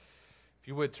If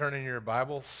you would turn in your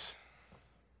Bibles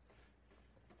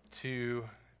to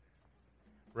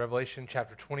Revelation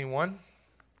chapter 21,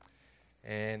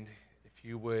 and if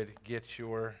you would get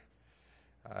your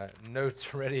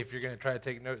notes ready if you're going to try to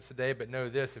take notes today, but know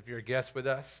this, if you're a guest with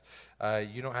us,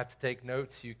 you don't have to take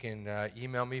notes. You can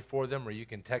email me for them or you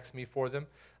can text me for them.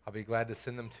 I'll be glad to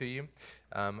send them to you.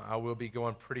 I will be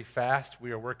going pretty fast. We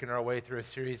are working our way through a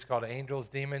series called Angels,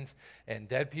 Demons, and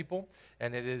Dead People,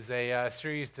 and it is a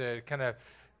series to kind of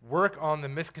work on the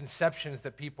misconceptions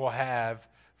that people have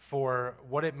for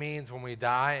what it means when we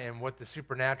die and what the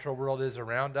supernatural world is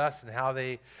around us and how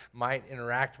they might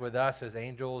interact with us as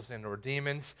angels and or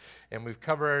demons. And we've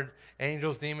covered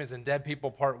Angels, Demons, and Dead People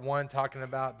Part 1, talking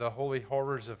about the holy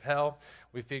horrors of hell.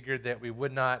 We figured that we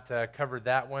would not cover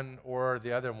that one or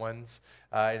the other ones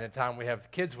in a time we have the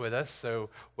kids with us. So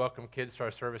welcome kids to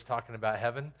our service talking about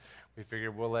heaven. We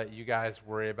figured we'll let you guys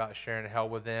worry about sharing hell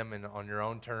with them and on your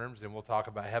own terms, and we'll talk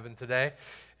about heaven today.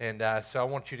 And so I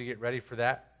want you to get ready for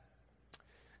that.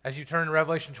 As you turn to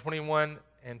Revelation 21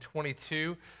 and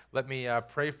 22, let me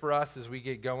pray for us as we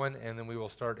get going, and then we will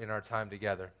start in our time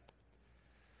together.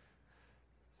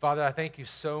 Father, I thank you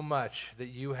so much that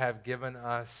you have given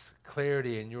us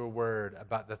clarity in your word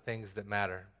about the things that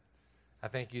matter. I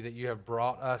thank you that you have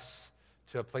brought us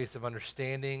to a place of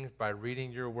understanding by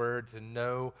reading your word to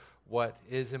know what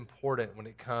is important when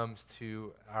it comes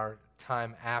to our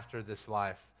time after this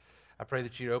life. I pray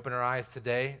that you'd open our eyes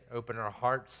today, open our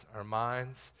hearts, our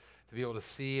minds, to be able to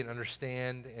see and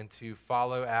understand and to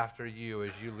follow after you as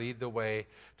you lead the way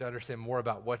to understand more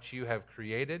about what you have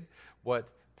created, what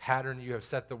pattern you have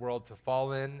set the world to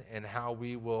fall in, and how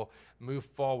we will move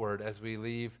forward as we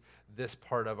leave this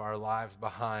part of our lives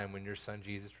behind when your Son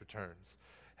Jesus returns.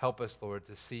 Help us, Lord,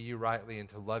 to see you rightly and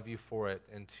to love you for it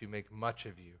and to make much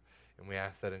of you. And we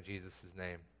ask that in Jesus'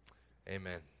 name.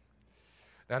 Amen.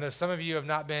 Now, I know some of you have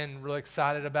not been really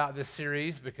excited about this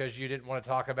series because you didn't want to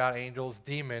talk about angels,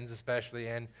 demons especially,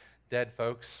 and dead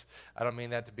folks. I don't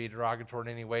mean that to be derogatory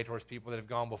in any way towards people that have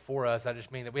gone before us. I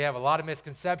just mean that we have a lot of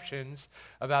misconceptions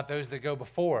about those that go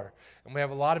before. And we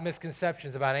have a lot of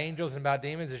misconceptions about angels and about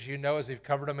demons, as you know, as we've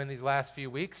covered them in these last few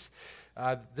weeks.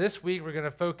 This week, we're going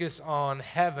to focus on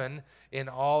heaven in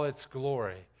all its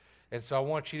glory. And so I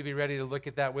want you to be ready to look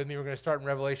at that with me. We're going to start in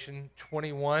Revelation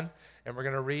 21, and we're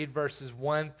going to read verses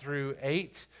 1 through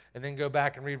 8, and then go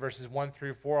back and read verses 1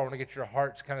 through 4. I want to get your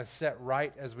hearts kind of set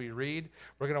right as we read.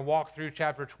 We're going to walk through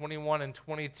chapter 21 and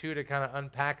 22 to kind of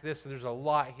unpack this. So there's a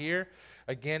lot here.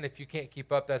 Again, if you can't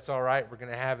keep up, that's all right. We're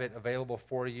going to have it available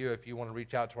for you if you want to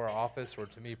reach out to our office or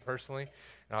to me personally,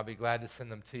 and I'll be glad to send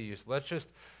them to you. So let's just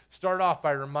start off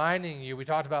by reminding you, we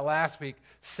talked about last week,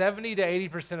 70 to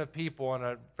 80% of people, in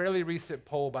a fairly recent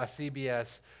poll by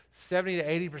CBS, 70 to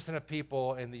 80% of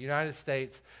people in the United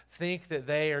States think that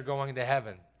they are going to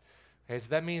heaven. Okay, so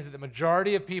that means that the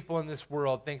majority of people in this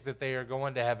world think that they are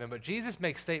going to heaven. But Jesus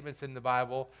makes statements in the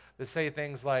Bible that say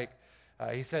things like,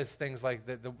 he says things like,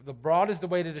 the broad is the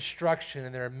way to destruction,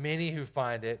 and there are many who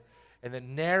find it, and that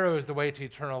narrow is the way to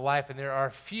eternal life, and there are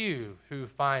few who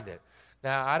find it.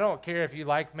 Now, I don't care if you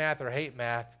like math or hate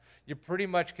math, you pretty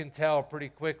much can tell pretty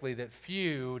quickly that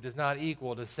few does not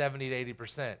equal to 70 to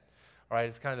 80%. All right,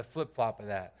 it's kind of the flip-flop of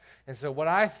that. And so what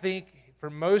I think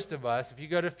for most of us, if you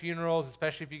go to funerals,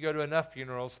 especially if you go to enough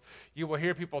funerals, you will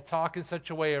hear people talk in such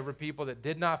a way over people that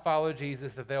did not follow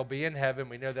Jesus that they'll be in heaven.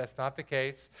 We know that's not the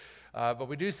case. But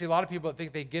we do see a lot of people that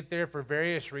think they get there for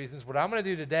various reasons. What I'm going to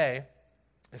do today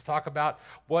is talk about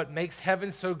what makes heaven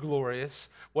so glorious,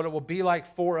 what it will be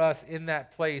like for us in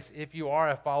that place if you are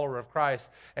a follower of Christ,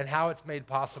 and how it's made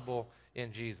possible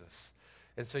in Jesus.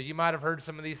 And so you might have heard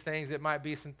some of these things. It might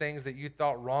be some things that you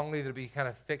thought wrongly that will be kind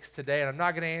of fixed today. And I'm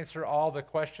not going to answer all the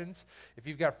questions. If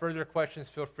you've got further questions,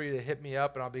 feel free to hit me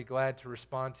up, and I'll be glad to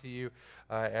respond to you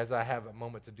as I have a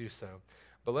moment to do so.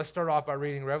 But let's start off by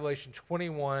reading Revelation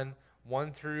 21,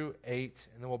 1 through 8,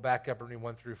 and then we'll back up and read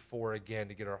 1 through 4 again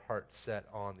to get our hearts set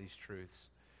on these truths.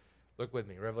 Look with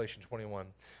me, Revelation 21.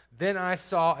 Then I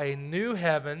saw a new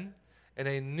heaven and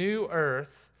a new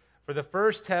earth, for the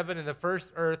first heaven and the first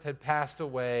earth had passed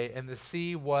away, and the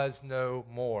sea was no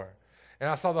more. And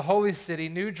I saw the holy city,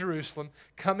 New Jerusalem,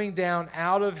 coming down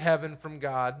out of heaven from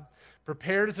God,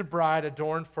 prepared as a bride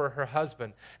adorned for her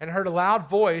husband, and heard a loud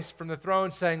voice from the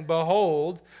throne saying,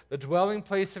 Behold, the dwelling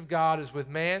place of God is with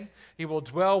man. He will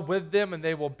dwell with them, and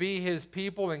they will be his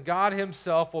people, and God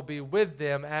himself will be with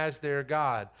them as their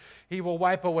God. He will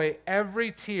wipe away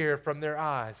every tear from their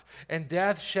eyes, and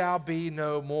death shall be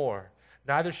no more.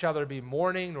 Neither shall there be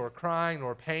mourning, nor crying,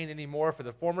 nor pain anymore, for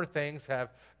the former things have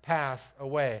passed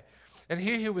away. And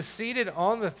he who was seated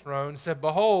on the throne said,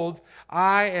 Behold,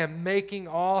 I am making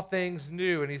all things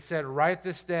new. And he said, Write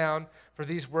this down, for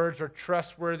these words are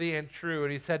trustworthy and true.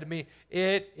 And he said to me,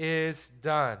 It is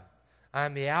done. I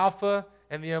am the Alpha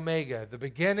and the Omega, the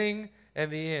beginning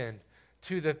and the end.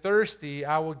 To the thirsty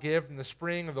I will give from the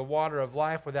spring of the water of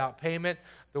life without payment.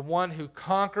 The one who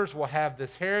conquers will have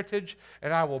this heritage,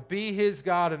 and I will be his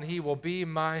God, and he will be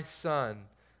my son.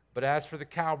 But as for the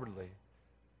cowardly,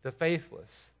 the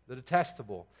faithless, the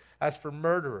detestable, as for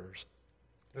murderers,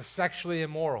 the sexually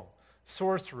immoral,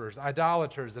 sorcerers,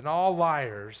 idolaters, and all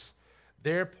liars,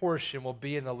 their portion will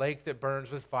be in the lake that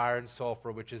burns with fire and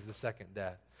sulfur, which is the second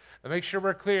death. Now make sure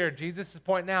we're clear. Jesus is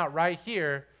pointing out right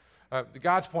here,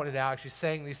 God's pointed out, actually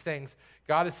saying these things.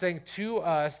 God is saying to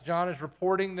us, John is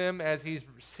reporting them as he's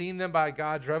seen them by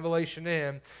God's revelation to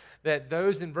him, that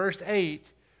those in verse 8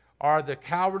 are the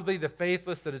cowardly, the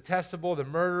faithless, the detestable, the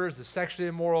murderers, the sexually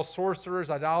immoral, sorcerers,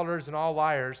 idolaters, and all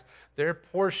liars. Their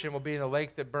portion will be in the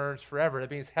lake that burns forever. That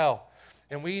means hell.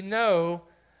 And we know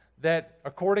that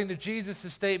according to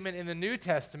Jesus' statement in the New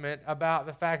Testament about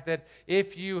the fact that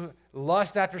if you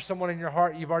lust after someone in your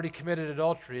heart, you've already committed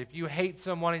adultery. If you hate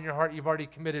someone in your heart, you've already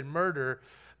committed murder.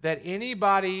 That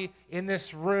anybody in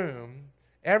this room,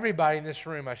 everybody in this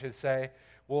room, I should say,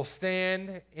 will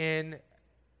stand and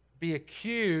be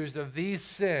accused of these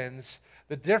sins.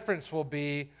 The difference will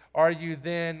be, are you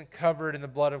then covered in the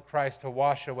blood of Christ to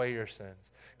wash away your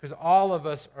sins? Because all of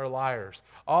us are liars.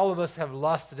 All of us have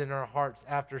lusted in our hearts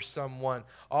after someone.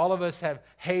 All of us have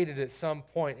hated at some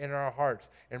point in our hearts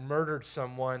and murdered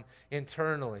someone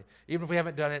internally, even if we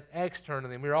haven't done it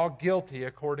externally. And we're all guilty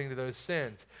according to those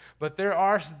sins. But there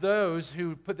are those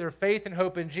who put their faith and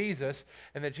hope in Jesus,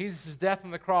 and that Jesus' death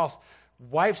on the cross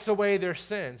wipes away their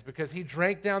sins because he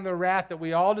drank down the wrath that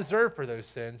we all deserve for those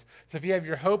sins. So if you have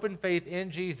your hope and faith in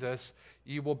Jesus,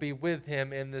 you will be with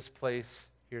him in this place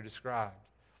here described.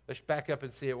 Let's back up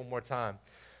and see it one more time.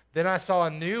 Then I saw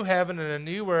a new heaven and a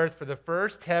new earth, for the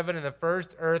first heaven and the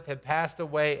first earth had passed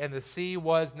away, and the sea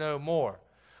was no more.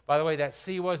 By the way, that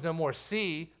sea was no more.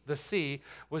 The sea,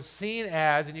 was seen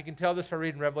as, and you can tell this by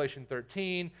reading Revelation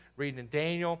 13, reading in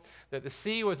Daniel, that the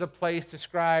sea was a place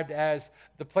described as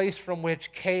the place from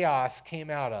which chaos came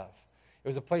out of. It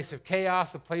was a place of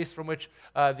chaos, a place from which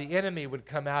the enemy would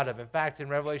come out of. In fact, in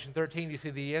Revelation 13, you see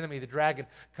the enemy, the dragon,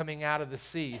 coming out of the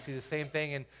sea. You see the same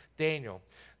thing in Daniel.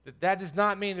 That does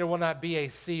not mean there will not be a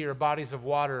sea or bodies of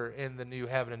water in the new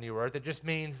heaven and new earth. It just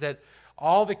means that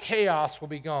all the chaos will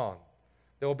be gone.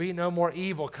 There will be no more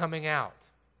evil coming out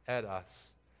at us.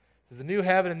 So the new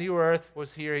heaven and new earth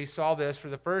was here. He saw this. For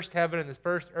the first heaven and the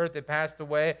first earth had passed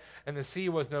away, and the sea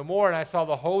was no more. And I saw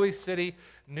the holy city,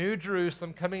 New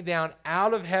Jerusalem, coming down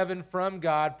out of heaven from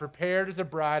God, prepared as a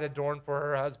bride adorned for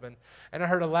her husband. And I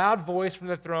heard a loud voice from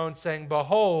the throne saying,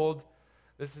 Behold,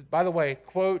 this is, by the way,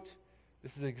 quote,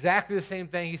 this is exactly the same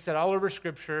thing he said all over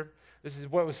Scripture. This is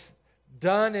what was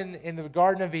done in the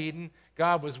Garden of Eden.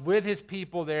 God was with his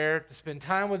people there to spend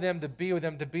time with them, to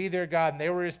be their God, and they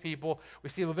were his people. We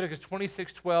see Leviticus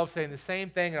 26:12 saying the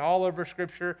same thing and all over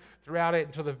Scripture throughout it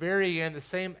until the very end, the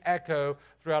same echo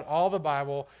throughout all the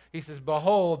Bible. He says,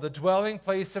 Behold, the dwelling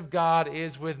place of God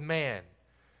is with man.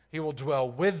 He will dwell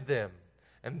with them,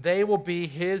 and they will be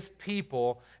his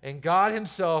people, and God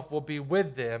himself will be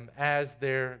with them as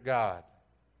their God.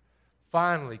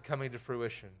 Finally coming to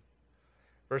fruition.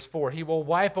 Verse 4, he will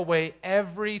wipe away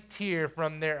every tear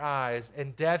from their eyes,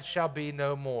 and death shall be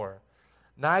no more.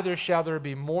 Neither shall there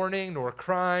be mourning, nor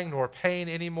crying, nor pain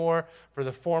anymore, for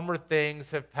the former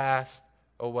things have passed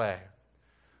away.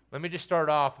 Let me just start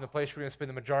off in the place we're going to spend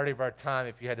the majority of our time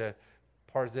if you had to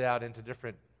parse it out into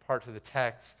different parts of the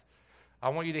text. I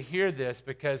want you to hear this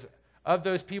because of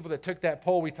those people that took that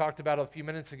poll we talked about a few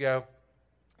minutes ago,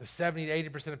 the 70 to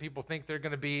 80% of people think they're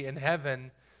going to be in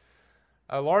heaven.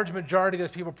 A large majority of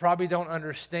those people probably don't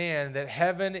understand that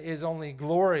heaven is only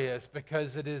glorious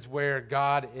because it is where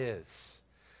God is.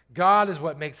 God is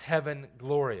what makes heaven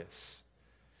glorious.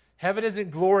 Heaven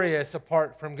isn't glorious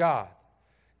apart from God.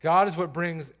 God is what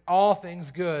brings all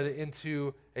things good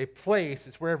into a place.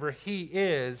 It's wherever he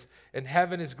is, and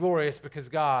heaven is glorious because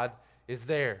God is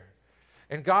there.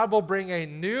 And God will bring a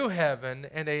new heaven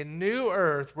and a new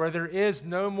earth where there is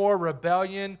no more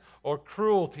rebellion or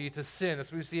cruelty to sin.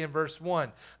 That's what we see in verse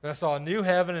 1. Then I saw a new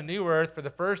heaven and a new earth, for the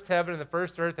first heaven and the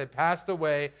first earth had passed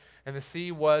away, and the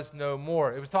sea was no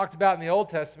more. It was talked about in the Old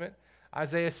Testament,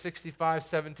 Isaiah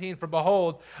 65:17. For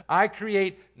behold, I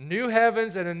create new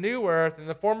heavens and a new earth, and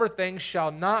the former things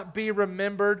shall not be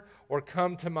remembered or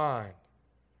come to mind.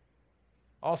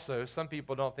 Also, some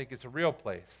people don't think it's a real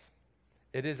place.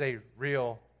 It is a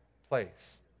real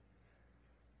place.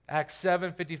 Acts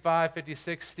 7, 55,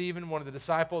 56, Stephen, one of the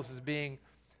disciples, is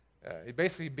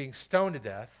basically being stoned to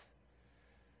death.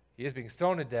 He is being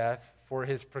stoned to death for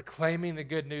his proclaiming the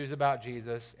good news about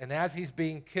Jesus. And as he's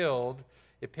being killed,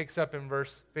 it picks up in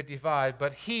verse 55,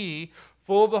 but he,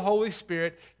 full of the Holy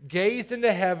Spirit, gazed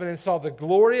into heaven and saw the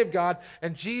glory of God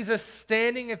and Jesus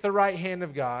standing at the right hand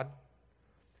of God.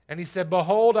 And he said,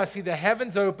 behold, I see the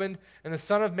heavens opened and the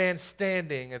Son of Man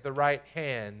standing at the right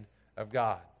hand of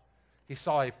God. He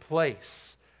saw a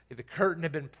place. The curtain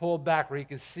had been pulled back where he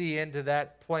could see into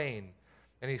that plane,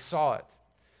 and he saw it.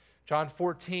 John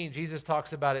 14, Jesus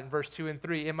talks about it in verse 2 and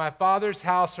 3. In my Father's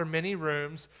house are many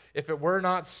rooms. If it were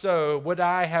not so, would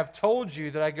I have told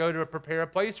you that I go to prepare a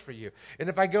place for you? And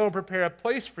if I go and prepare a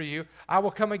place for you, I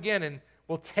will come again and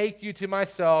will take you to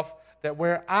myself, that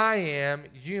where I am,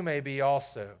 you may be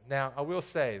also. Now, I will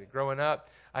say that growing up,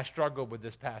 I struggled with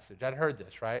this passage. I'd heard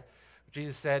this, right?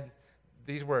 Jesus said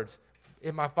these words,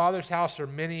 in my Father's house are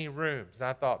many rooms. And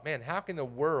I thought, man, how in the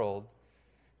world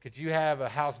could you have a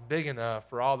house big enough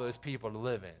for all those people to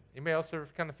live in? Anybody else ever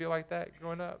kind of feel like that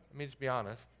growing up? I mean, just be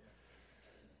honest.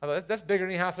 I thought, that's bigger than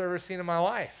any house I've ever seen in my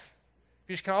life. If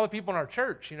you just count all the people in our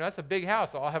church, that's a big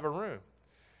house. They all have a room.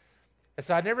 And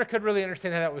so I never could really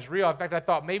understand how that was real. In fact, I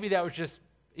thought maybe that was just,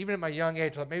 even at my young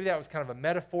age, I thought maybe that was kind of a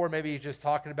metaphor. Maybe he's just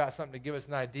talking about something to give us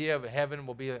an idea of heaven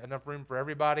will be enough room for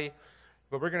everybody.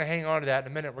 But we're going to hang on to that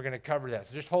in a minute. We're going to cover that.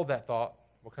 So just hold that thought.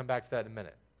 We'll come back to that in a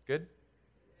minute. Good?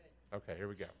 Okay, here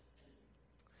we go.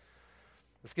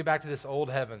 Let's get back to this old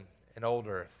heaven and old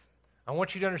earth. I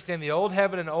want you to understand the old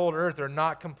heaven and old earth are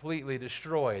not completely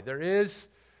destroyed. There is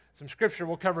some scripture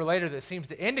we'll cover later that seems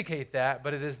to indicate that,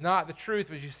 but it is not the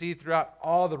truth as you see throughout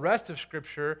all the rest of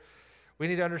Scripture. We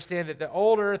need to understand that the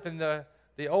old earth and the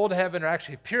old heaven are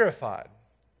actually purified,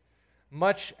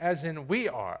 much as in we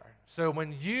are. So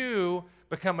when you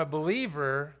become a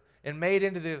believer and made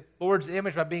into the Lord's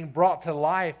image by being brought to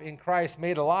life in Christ,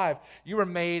 made alive, you were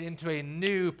made into a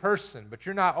new person. But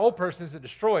you're not old person isn't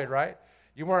destroyed, right?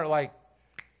 You weren't like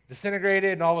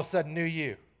disintegrated and all of a sudden new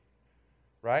you,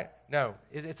 right? No,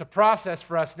 it's a process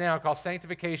for us now called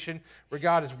sanctification, where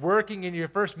God is working in you.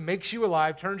 First makes you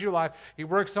alive, turns you alive. He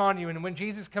works on you, and when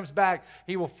Jesus comes back,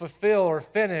 he will fulfill or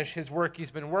finish his work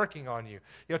he's been working on you.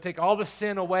 He'll take all the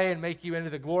sin away and make you into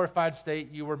the glorified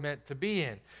state you were meant to be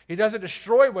in. He doesn't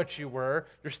destroy what you were.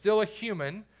 You're still a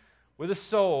human with a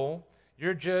soul.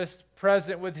 You're just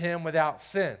present with him without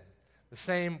sin. The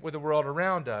same with the world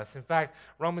around us. In fact,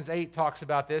 Romans 8 talks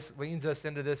about this, leans us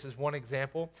into this as one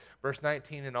example, verse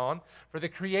 19 and on. For the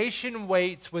creation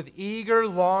waits with eager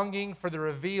longing for the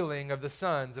revealing of the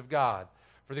sons of God.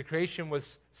 For the creation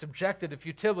was subjected to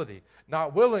futility,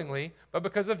 not willingly, but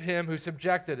because of him who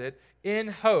subjected it, in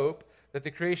hope that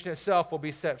the creation itself will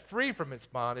be set free from its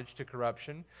bondage to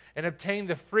corruption and obtain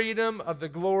the freedom of the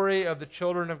glory of the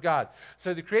children of God.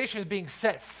 So the creation is being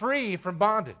set free from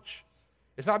bondage.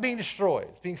 It's not being destroyed.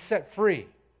 It's being set free.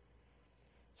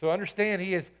 So understand,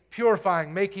 he is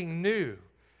purifying, making new.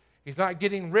 He's not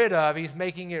getting rid of, he's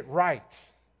making it right.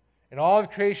 And all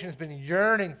of creation has been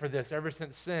yearning for this ever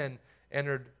since sin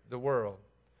entered the world.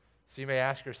 So you may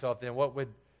ask yourself then, what would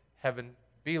heaven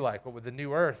be like? What would the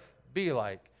new earth be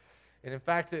like? And in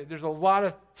fact, there's a lot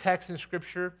of text in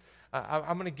Scripture.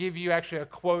 I'm going to give you actually a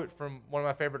quote from one of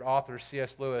my favorite authors,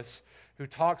 C.S. Lewis, who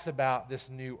talks about this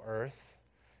new earth.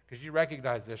 Because you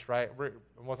recognize this, right?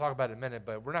 We'll talk about it in a minute,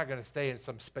 but we're not going to stay in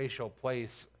some spatial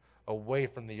place away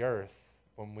from the earth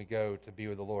when we go to be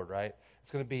with the Lord, right?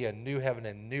 It's going to be a new heaven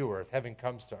and new earth. Heaven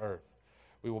comes to earth.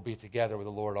 We will be together with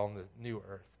the Lord on the new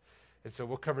earth. And so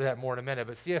we'll cover that more in a minute.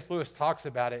 But C.S. Lewis talks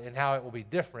about it and how it will be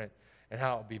different and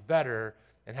how it will be better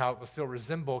and how it will still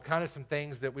resemble kind of some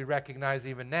things that we recognize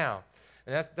even now.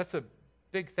 And that's a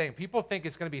big thing. People think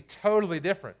it's going to be totally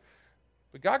different.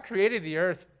 But God created the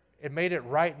earth and made it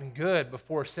right and good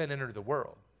before sin entered the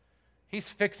world. He's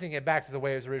fixing it back to the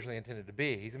way it was originally intended to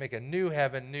be. He's going to make a new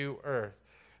heaven, new earth.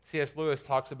 C.S. Lewis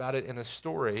talks about it in a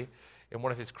story in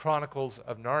one of his Chronicles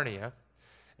of Narnia. And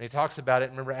he talks about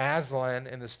it. Remember, Aslan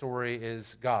in the story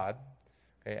is God.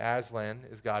 Okay, Aslan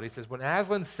is God. He says, when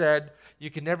Aslan said,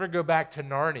 you can never go back to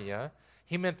Narnia,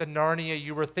 he meant the Narnia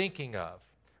you were thinking of.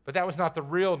 But that was not the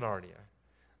real Narnia.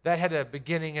 That had a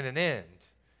beginning and an end.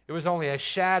 It was only a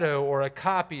shadow or a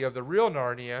copy of the real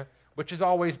Narnia, which has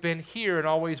always been here and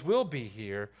always will be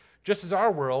here. Just as our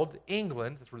world,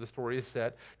 England, that's where the story is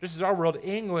set, just as our world,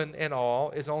 England and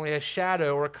all, is only a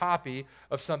shadow or a copy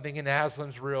of something in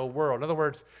Aslan's real world. In other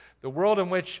words, the world in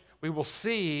which we will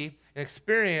see and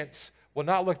experience will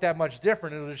not look that much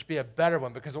different. It'll just be a better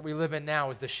one, because what we live in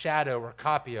now is the shadow or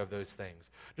copy of those things.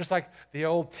 Just like the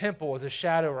old temple is a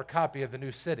shadow or copy of the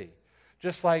new city.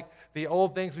 Just like the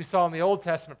old things we saw in the Old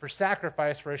Testament for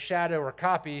sacrifice were a shadow or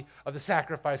copy of the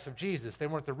sacrifice of Jesus. They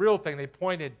weren't the real thing. They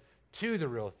pointed to the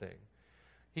real thing.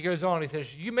 He goes on, he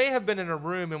says, you may have been in a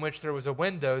room in which there was a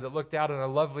window that looked out on a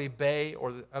lovely bay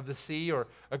of the sea or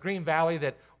a green valley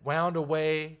that wound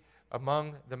away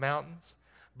among the mountains.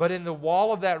 But in the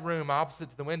wall of that room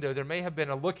opposite to the window, there may have been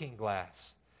a looking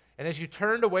glass. And as you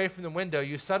turned away from the window,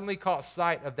 you suddenly caught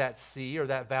sight of that sea or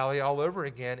that valley all over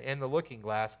again in the looking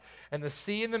glass. And the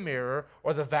sea in the mirror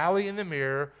or the valley in the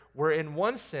mirror were in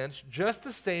one sense just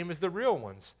the same as the real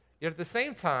ones. Yet at the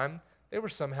same time, they were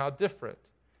somehow different,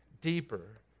 deeper,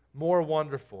 more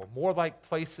wonderful, more like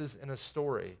places in a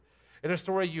story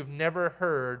you've never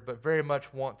heard but very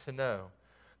much want to know.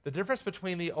 The difference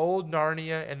between the old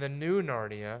Narnia and the new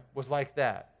Narnia was like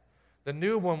that. The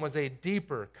new one was a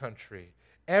deeper country.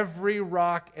 Every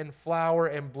rock and flower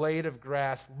and blade of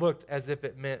grass looked as if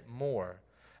it meant more.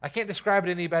 I can't describe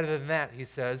it any better than that, he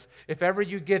says. If ever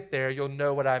you get there, you'll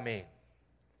know what I mean.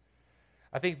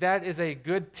 I think that is a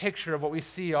good picture of what we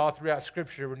see all throughout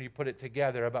Scripture when you put it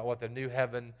together about what the new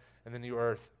heaven and the new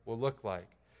earth will look like.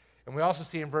 And we also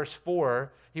see in verse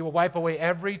 4, he will wipe away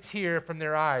every tear from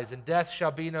their eyes, and death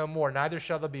shall be no more. Neither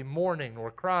shall there be mourning,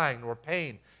 nor crying, nor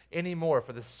pain anymore,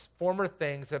 for the former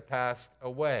things have passed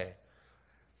away.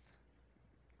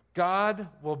 God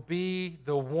will be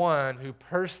the one who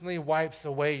personally wipes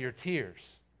away your tears.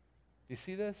 Do you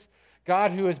see this?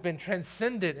 God, who has been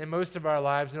transcendent in most of our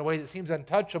lives in a way that seems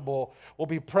untouchable, will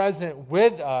be present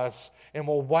with us and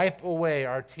will wipe away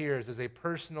our tears as a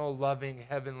personal, loving,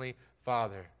 heavenly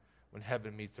Father when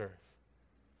heaven meets earth.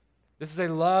 This is a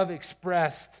love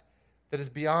expressed that is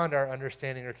beyond our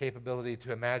understanding or capability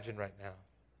to imagine right now.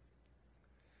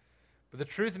 But the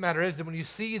truth of the matter is that when you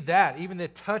see that, even the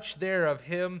touch there of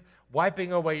Him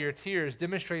wiping away your tears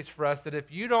demonstrates for us that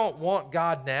if you don't want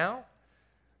God now,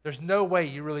 there's no way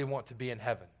you really want to be in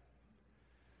heaven.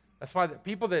 That's why the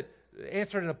people that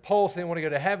answered in a poll saying they want to go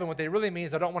to heaven, what they really mean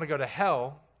is I don't want to go to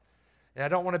hell, and I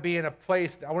don't want to be in a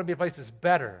place, I want to be in a place that's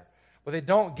better. What they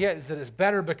don't get is that it's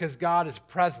better because God is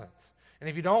present. And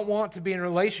if you don't want to be in a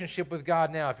relationship with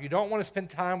God now, if you don't want to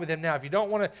spend time with Him now, if you don't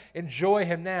want to enjoy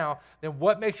Him now, then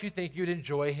what makes you think you'd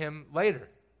enjoy Him later?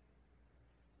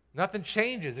 Nothing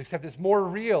changes except it's more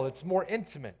real, it's more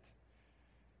intimate,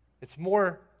 it's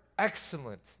more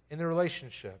excellent in the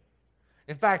relationship.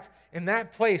 In fact, in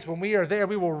that place, when we are there,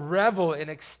 we will revel in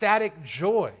ecstatic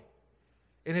joy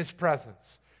in His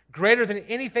presence, greater than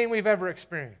anything we've ever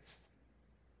experienced.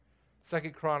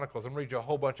 2 Chronicles, I'm going to read you a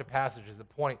whole bunch of passages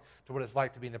that point to what it's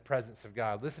like to be in the presence of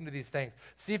God. Listen to these things.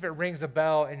 See if it rings a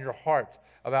bell in your heart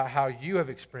about how you have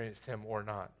experienced Him or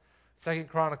not. 2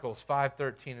 Chronicles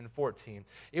 5:13 and 14.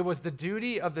 It was the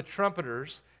duty of the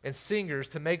trumpeters and singers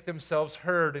to make themselves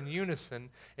heard in unison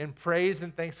in praise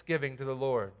and thanksgiving to the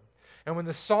Lord. And when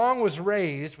the song was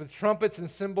raised with trumpets and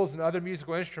cymbals and other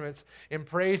musical instruments in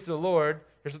praise to the Lord,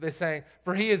 here's what they sang: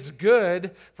 for He is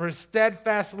good, for His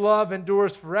steadfast love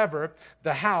endures forever.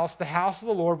 The house of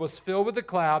the Lord was filled with the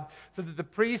cloud, so that the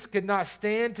priests could not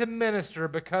stand to minister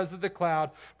because of the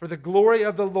cloud, for the glory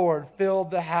of the Lord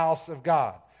filled the house of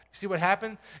God. You see what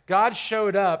happened? God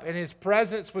showed up, and His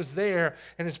presence was there,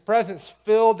 and His presence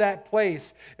filled that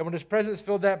place. And when His presence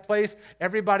filled that place,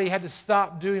 everybody had to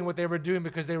stop doing what they were doing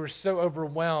because they were so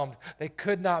overwhelmed they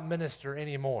could not minister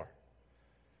anymore.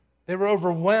 They were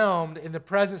overwhelmed in the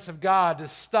presence of God to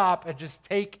stop and just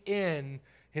take in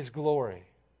His glory,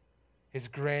 His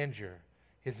grandeur,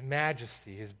 His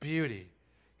majesty, His beauty,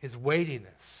 His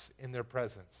weightiness in their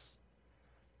presence.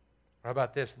 How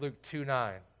about this? Luke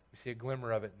 2:9. We see a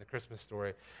glimmer of it in the Christmas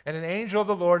story. And an angel of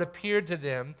the Lord appeared to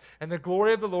them, and the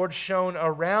glory of the Lord shone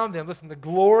around them. Listen, the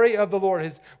glory of the Lord,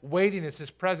 His weightiness, His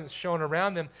presence shone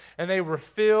around them, and they were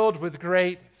filled with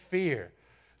great fear.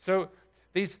 So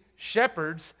these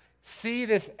shepherds see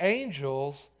this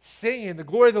angels singing. The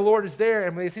glory of the Lord is there,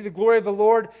 and when they see the glory of the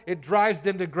Lord, it drives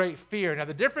them to great fear. Now,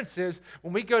 the difference is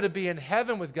when we go to be in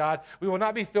heaven with God, we will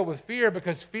not be filled with fear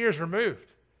because fear is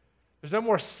removed. There's no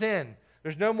more sin.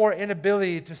 There's no more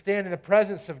inability to stand in the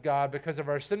presence of God because of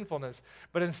our sinfulness.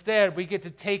 But instead, we get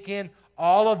to take in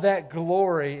all of that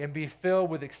glory and be filled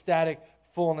with ecstatic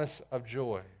fullness of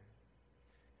joy.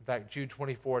 In fact, Jude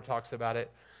 24 talks about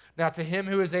it. Now to Him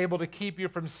who is able to keep you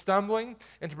from stumbling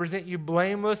and to present you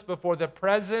blameless before the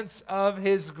presence of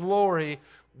His glory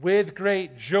with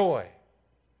great joy.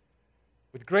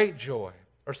 With great joy.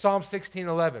 Or Psalm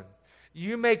 16:11.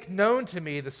 You make known to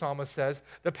me, the psalmist says,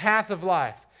 the path of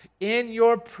life. In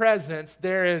your presence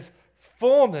there is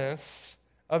fullness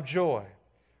of joy.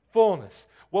 Fullness.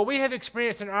 What we have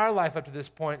experienced in our life up to this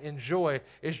point in joy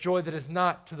is joy that is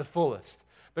not to the fullest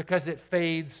because it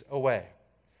fades away.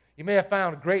 You may have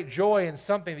found great joy in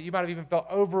something that you might have even felt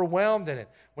overwhelmed in it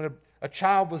when a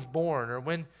child was born or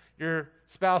when your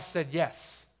spouse said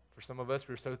yes. For some of us,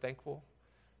 we're so thankful,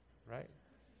 right?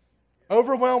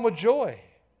 Overwhelmed with joy.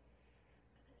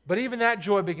 But even that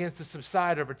joy begins to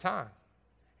subside over time.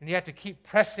 And you have to keep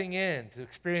pressing in to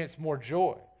experience more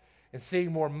joy and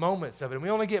seeing more moments of it. And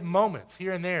we only get moments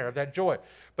here and there of that joy.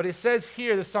 But it says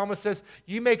here, the psalmist says,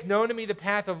 you make known to me the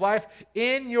path of life.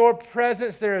 In your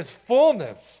presence there is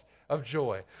fullness of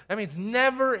joy. That means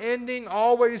never ending,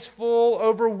 always full,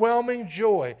 overwhelming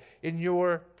joy in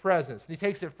your presence. And he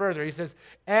takes it further. He says,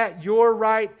 at your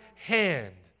right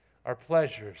hand are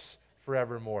pleasures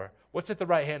forevermore. What's at the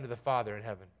right hand of the Father in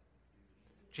heaven?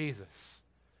 Jesus.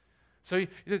 So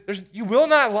you will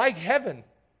not like heaven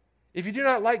if you do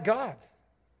not like God.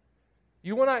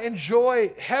 You will not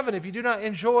enjoy heaven if you do not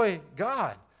enjoy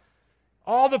God.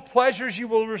 All the pleasures you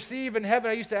will receive in heaven.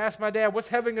 I used to ask my dad, what's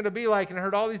heaven going to be like? And I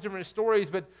heard all these different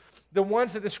stories, but the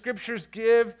ones that the scriptures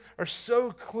give are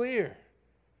so clear.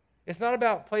 It's not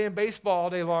about playing baseball all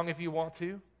day long if you want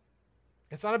to.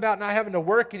 It's not about not having to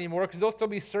work anymore because there'll still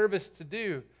be service to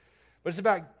do. But it's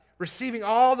about receiving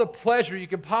all the pleasure you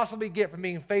can possibly get from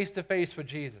being face to face with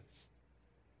Jesus.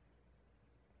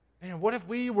 Man, what if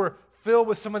we were filled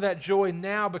with some of that joy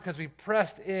now because we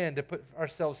pressed in to put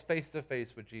ourselves face to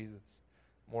face with Jesus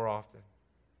more often?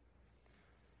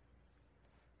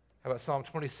 How about Psalm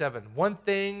 27? One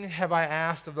thing have I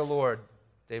asked of the Lord,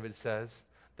 David says,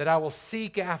 that I will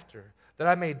seek after, that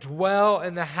I may dwell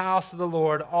in the house of the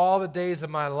Lord all the days of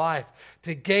my life,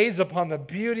 to gaze upon the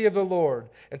beauty of the Lord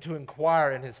and to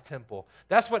inquire in his temple.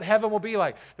 That's what heaven will be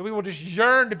like, that we will just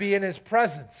yearn to be in his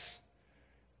presence,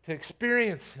 to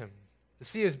experience him, to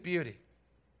see his beauty.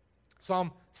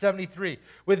 Psalm 73,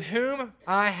 with whom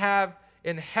I have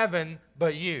in heaven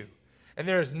but you, and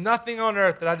there is nothing on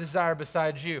earth that I desire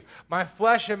besides you. My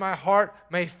flesh and my heart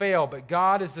may fail, but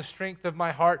God is the strength of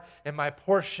my heart and my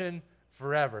portion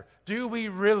forever. Do we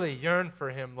really yearn for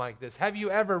him like this? Have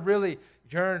you ever really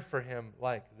yearned for him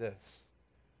like this?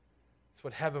 It's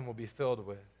what heaven will be filled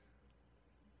with.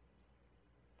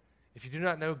 If you do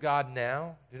not know God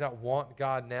now, do not want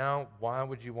God now, why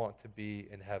would you want to be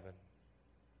in heaven?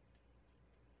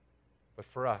 But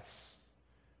for us,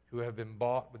 who have been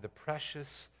bought with the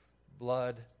precious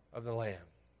blood of the Lamb,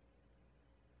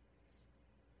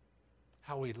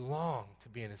 how we long to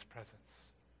be in his presence.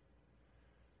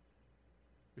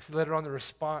 We see later on the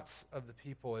response of the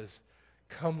people is,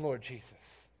 come, Lord Jesus,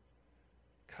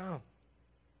 come.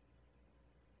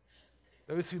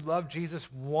 Those who love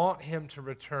Jesus want him to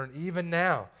return even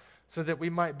now so that we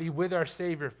might be with our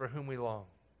Savior for whom we long.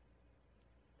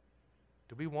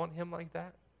 Do we want him like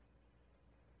that?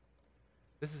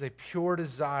 This is a pure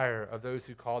desire of those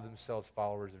who call themselves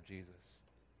followers of Jesus.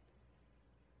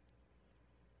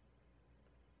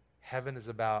 Heaven is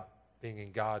about being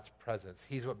in God's presence.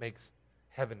 He's what makes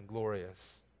heaven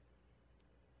glorious.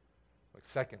 Like,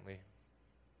 secondly,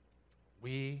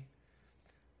 we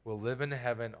will live in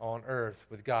heaven on earth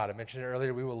with God. I mentioned it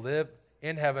earlier, we will live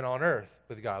in heaven on earth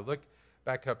with God. Look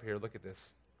back up here, look at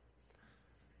this.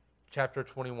 Chapter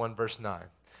 21, verse 9.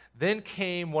 Then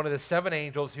came one of the seven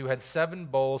angels who had 7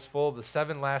 bowls full of the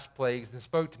 7 last plagues and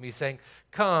spoke to me, saying,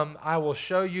 come, I will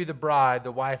show you the bride,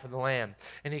 the wife of the Lamb.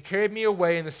 And he carried me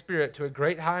away in the Spirit to a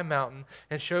great high mountain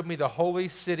and showed me the holy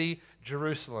city,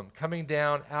 Jerusalem, coming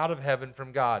down out of heaven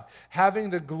from God, having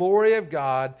the glory of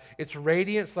God, its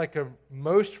radiance like a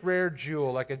most rare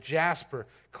jewel, like a jasper,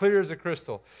 clear as a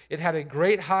crystal. It had a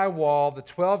great high wall, the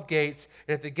 12 gates,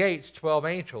 and at the gates 12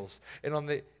 angels. And on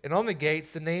the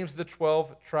gates the names of the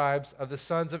 12 tribes of the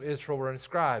sons of Israel were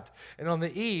inscribed. And on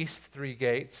the east 3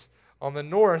 gates, on the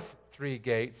north 3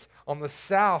 gates, on the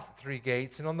south 3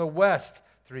 gates, and on the west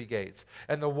 3 gates.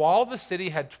 And the wall of the city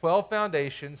had 12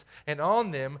 foundations, and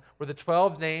on them were the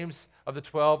 12 names of the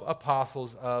 12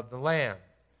 apostles of the Lamb.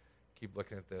 Keep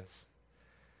looking at this.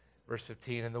 Verse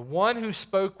 15, and the one who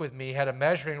spoke with me had a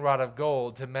measuring rod of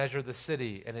gold to measure the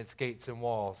city and its gates and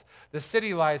walls. The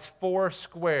city lies 4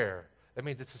 square. That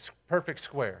means it's a perfect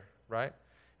square, right?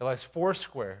 It lies 4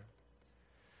 square.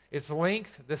 Its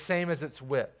length the same as its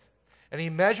width. And he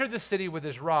measured the city with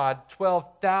his rod,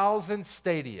 12,000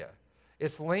 stadia.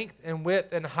 Its length and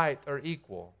width and height are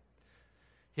equal.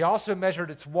 He also measured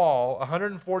its wall,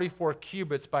 144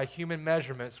 cubits by human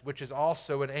measurements, which is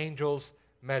also an angel's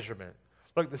measurement.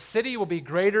 Look, the city will be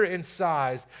greater in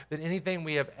size than anything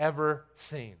we have ever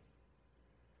seen.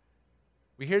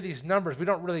 We hear these numbers, we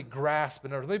don't really grasp the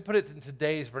numbers. Let me put it in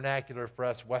today's vernacular for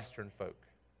us Western folk.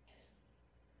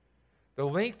 The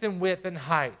length and width and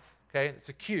height, okay, it's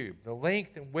a cube. The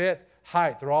length and width,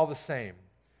 height, they're all the same.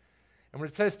 And when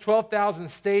it says 12,000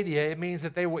 stadia, it means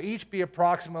that they will each be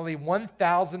approximately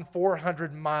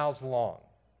 1,400 miles long.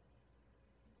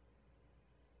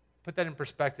 Put that in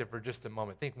perspective for just a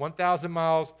moment. Think 1,000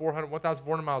 miles,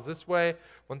 1,400 miles this way,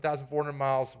 1,400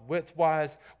 miles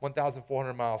width-wise,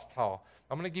 1,400 miles tall.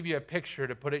 I'm going to give you a picture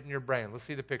to put it in your brain. Let's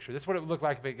see the picture. This is what it would look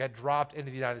like if it got dropped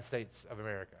into the United States of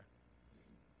America.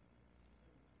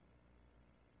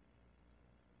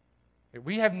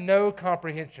 We have no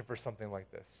comprehension for something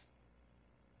like this.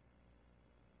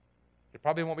 It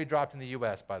probably won't be dropped in the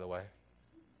U.S., by the way.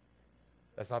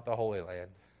 That's not the Holy Land.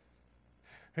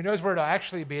 Who knows where it'll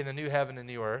actually be in the new heaven and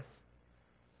new earth?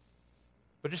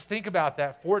 But just think about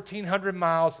that, 1,400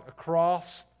 miles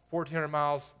across, 1,400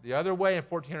 miles the other way, and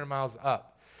 1,400 miles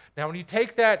up. Now, when you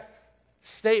take that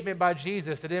statement by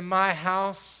Jesus that in my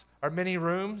house are many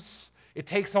rooms, it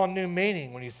takes on new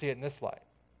meaning when you see it in this light.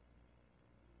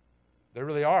 There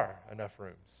really are enough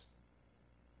rooms.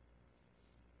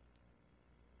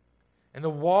 And the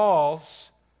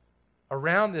walls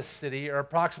around this city are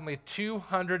approximately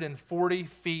 240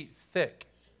 feet thick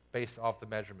based off the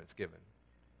measurements given.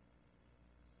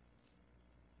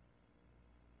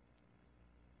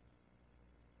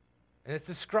 And it's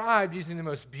described using the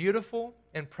most beautiful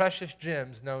and precious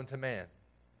gems known to man.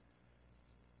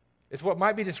 It's what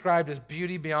might be described as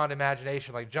beauty beyond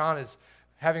imagination, like John is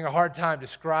having a hard time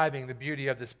describing the beauty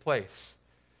of this place.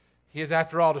 He is,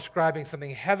 after all, describing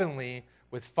something heavenly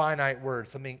with finite words,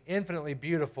 something infinitely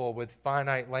beautiful with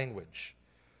finite language.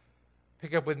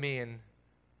 Pick up with me in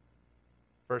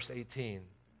verse 18.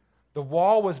 The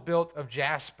wall was built of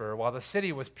jasper, while the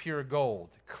city was pure gold,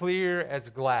 clear as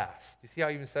glass. Do you see how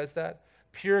he even says that?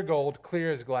 Pure gold,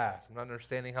 clear as glass. I'm not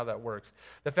understanding how that works.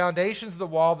 The foundations of the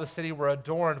wall of the city were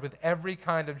adorned with every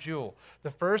kind of jewel.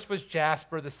 The first was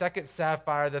jasper, the second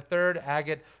sapphire, the third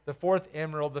agate, the fourth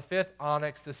emerald, the fifth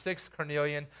onyx, the sixth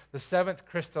carnelian, the seventh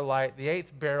chrysolite, the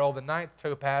eighth beryl, the ninth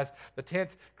topaz, the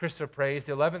 10th chrysoprase,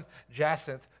 the 11th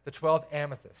jacinth, the 12th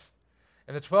amethyst.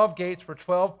 And the 12 gates were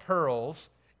 12 pearls,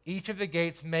 each of the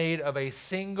gates made of a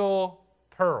single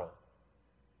pearl.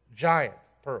 Giant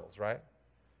pearls, right?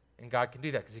 And God can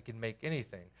do that because he can make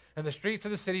anything. And the streets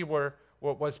of the city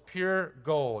was pure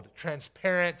gold,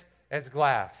 transparent as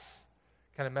glass.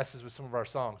 Kind of messes with some of our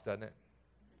songs, doesn't it?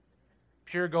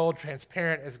 Pure gold,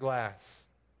 transparent as glass.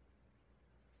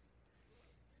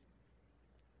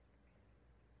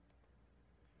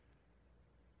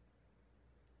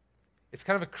 It's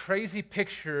kind of a crazy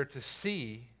picture to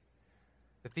see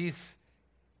that these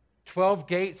 12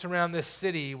 gates around this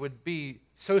city would be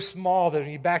so small that when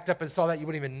you backed up and saw that, you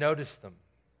wouldn't even notice them.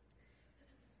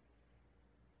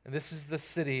 And this is the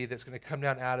city that's going to come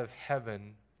down out of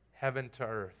heaven, heaven to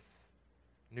earth,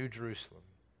 New Jerusalem.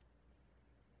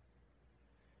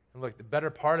 And look, the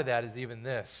better part of that is even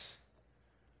this.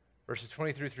 Verses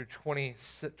 22 through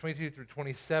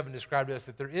 27 describe to us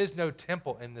that there is no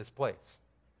temple in this place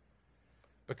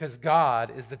because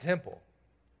God is the temple.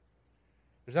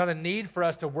 There's not a need for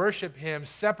us to worship him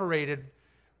separated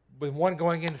with one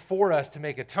going in for us to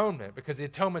make atonement because the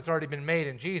atonement's already been made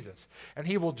in Jesus. And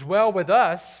he will dwell with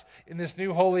us in this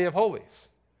new Holy of Holies.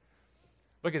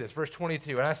 Look at this, verse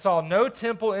 22. And I saw no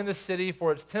temple in the city,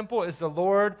 for its temple is the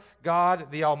Lord God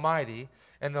the Almighty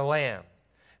and the Lamb.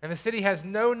 And the city has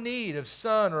no need of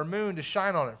sun or moon to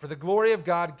shine on it, for the glory of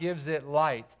God gives it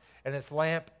light, and its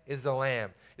lamp is the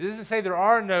Lamb. It doesn't say there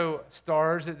are no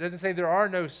stars. It doesn't say there are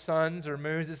no suns or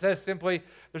moons. It says simply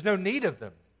there's no need of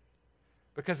them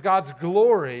because God's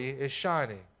glory is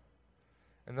shining,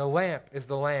 and the lamp is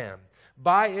the Lamb.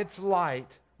 By its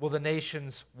light will the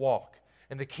nations walk,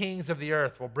 and the kings of the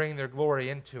earth will bring their glory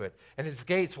into it. And its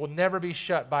gates will never be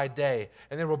shut by day,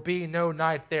 and there will be no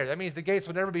night there. That means the gates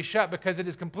will never be shut because it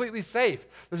is completely safe.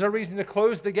 There's no reason to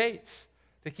close the gates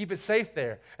to keep it safe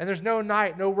there. And there's no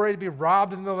night, no worry to be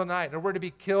robbed in the middle of the night, no worry to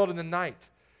be killed in the night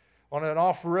on an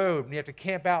off-road and you have to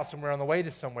camp out somewhere on the way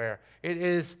to somewhere. It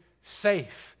is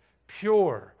safe,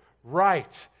 pure,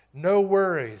 right, no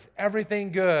worries,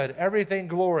 everything good, everything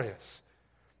glorious.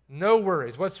 No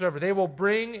worries whatsoever. They will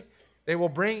bring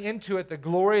into it the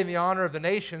glory and the honor of the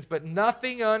nations, but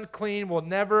nothing unclean will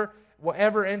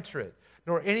ever enter it,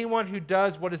 nor anyone who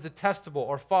does what is detestable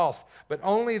or false, but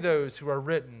only those who are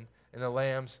written in the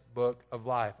Lamb's book of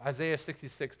life. Isaiah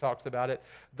 66 talks about it.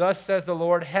 Thus says the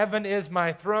Lord, heaven is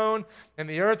my throne, and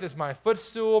the earth is my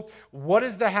footstool. What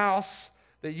is the house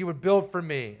that you would build for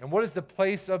me? And what is the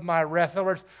place of my rest? In other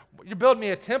words, you're building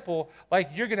me a temple like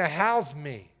you're going to house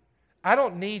me. I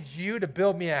don't need you to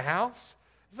build me a house.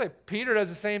 It's like Peter does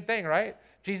the same thing, right?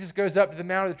 Jesus goes up to the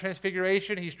Mount of the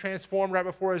Transfiguration. He's transformed right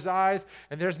before his eyes.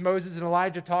 And there's Moses and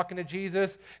Elijah talking to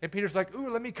Jesus. And Peter's like,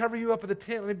 ooh, let me cover you up with a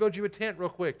tent. Let me build you a tent real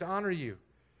quick to honor you.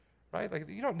 Right? Like,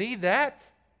 you don't need that.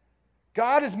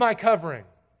 God is my covering.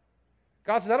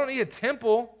 God says, I don't need a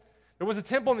temple. There was a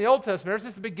temple in the Old Testament. Ever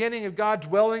since the beginning of God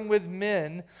dwelling with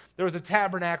men, there was a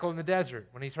tabernacle in the desert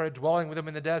when he started dwelling with them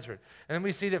in the desert. And then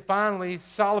we see that finally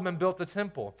Solomon built the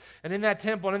temple. And in that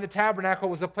temple and in the tabernacle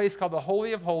was a place called the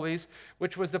Holy of Holies,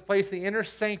 which was the place, the inner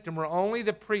sanctum, where only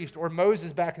the priest or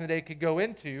Moses back in the day could go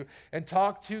into and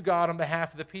talk to God on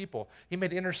behalf of the people. He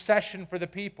made intercession for the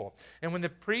people. And when the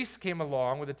priests came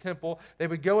along with the temple, they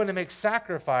would go in and make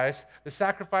sacrifice. The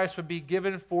sacrifice would be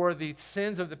given for the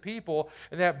sins of the people,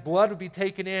 and that blood would be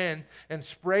taken in and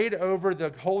sprayed over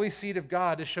the holy seat of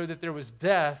God to show that there was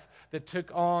death that took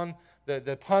on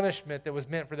the punishment that was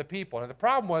meant for the people. And the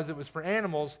problem was it was for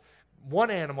animals,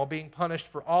 one animal being punished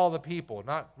for all the people.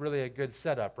 Not really a good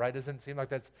setup, right? Doesn't seem like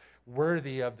that's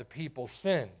worthy of the people's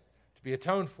sin to be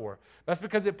atoned for. That's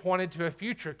because it pointed to a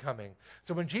future coming.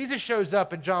 So when Jesus shows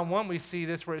up in John 1, we see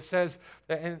this where it says,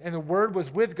 that, and the Word was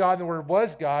with God, and the Word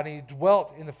was God, and He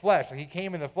dwelt in the flesh. Like He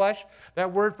came in the flesh.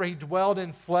 That word for He dwelled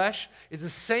in flesh is the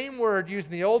same word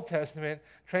used in the Old Testament,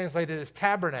 translated as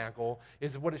tabernacle,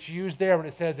 is what it's used there when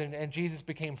it says, and Jesus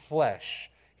became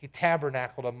flesh. He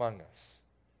tabernacled among us.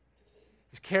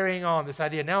 He's carrying on this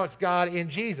idea. Now it's God in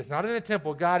Jesus, not in a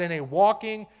temple, God in a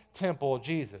walking temple,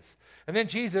 Jesus. And then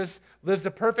Jesus lives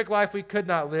the perfect life we could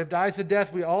not live, dies the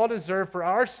death we all deserve for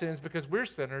our sins because we're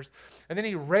sinners, and then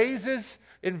He raises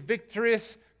in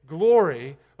victorious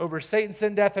glory over Satan,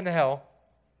 sin, death, and hell,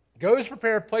 goes to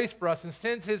prepare a place for us, and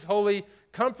sends His Holy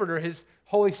Comforter, His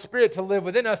Holy Spirit to live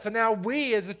within us. So now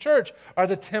we as a church are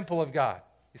the temple of God.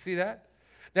 You see that?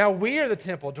 Now we are the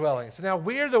temple dwelling. So now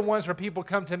we are the ones where people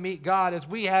come to meet God as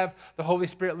we have the Holy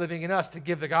Spirit living in us to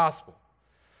give the gospel.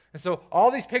 And so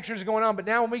all these pictures are going on, but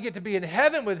now when we get to be in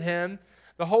heaven with Him,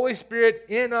 the Holy Spirit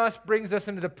in us brings us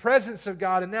into the presence of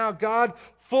God, and now God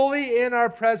fully in our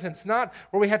presence, not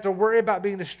where we have to worry about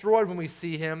being destroyed when we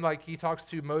see Him, like He talks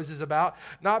to Moses about,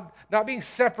 not being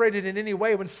separated in any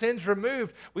way. When sin's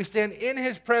removed, we stand in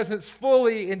His presence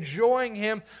fully, enjoying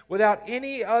Him without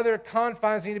any other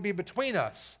confines needing to be between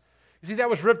us. You see,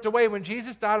 that was ripped away when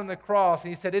Jesus died on the cross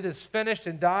and He said, it is finished,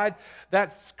 and died.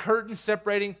 That curtain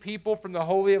separating people from the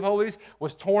Holy of Holies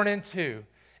was torn in two.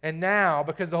 And now,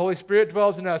 because the Holy Spirit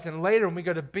dwells in us, and later when we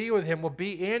go to be with Him, we'll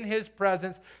be in His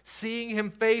presence, seeing Him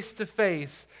face to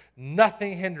face,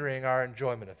 nothing hindering our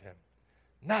enjoyment of Him.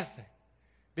 Nothing.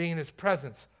 Being in His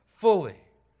presence fully.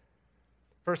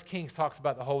 1 Kings talks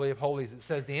about the Holy of Holies. It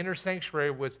says the inner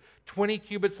sanctuary was 20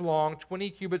 cubits long, 20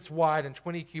 cubits wide, and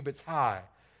 20 cubits high.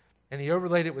 And He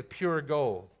overlaid it with pure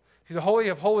gold. See, the Holy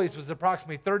of Holies was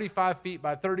approximately 35 feet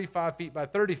by 35 feet by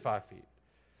 35 feet.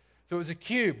 So it was a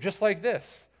cube, just like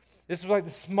this. This was like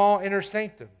the small inner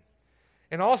sanctum.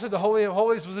 And also the Holy of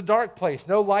Holies was a dark place.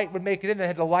 No light would make it in. They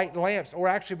had to light lamps. Or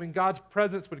actually, when God's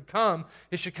presence would come,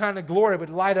 His Shekinah glory would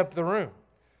light up the room.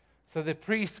 So the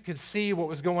priest could see what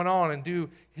was going on and do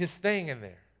his thing in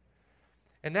there.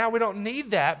 And now we don't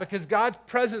need that because God's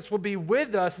presence will be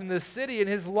with us in this city, and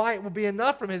His light will be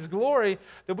enough from His glory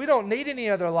that we don't need any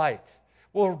other light.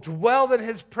 We'll dwell in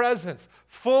His presence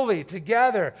fully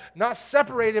together, not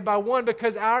separated by one,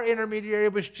 because our intermediary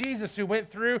was Jesus, who went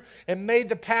through and made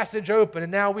the passage open,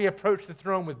 and now we approach the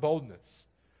throne with boldness,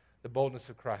 the boldness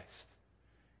of Christ.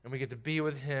 And we get to be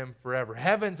with Him forever.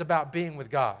 Heaven's about being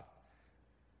with God.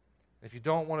 If you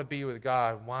don't want to be with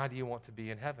God, why do you want to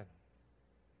be in heaven?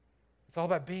 It's all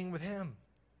about being with Him.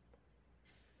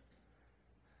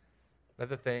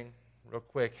 Another thing, real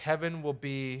quick, heaven will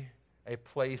be a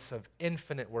place of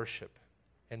infinite worship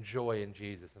and joy in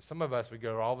Jesus. Now, some of us, we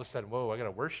go all of a sudden, whoa, I got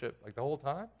to worship like the whole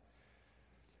time?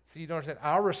 See, you don't understand.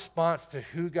 Our response to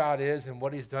who God is and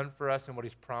what He's done for us and what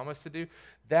He's promised to do,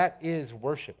 that is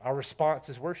worship. Our response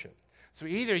is worship. So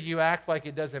either you act like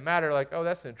it doesn't matter, like, oh,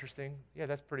 that's interesting. Yeah,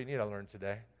 that's pretty neat, I learned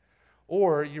today.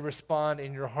 Or you respond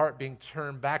in your heart being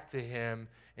turned back to Him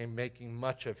and making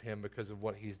much of Him because of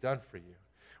what He's done for you.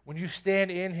 When you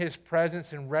stand in His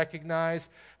presence and recognize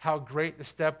how great the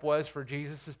step was for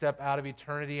Jesus to step out of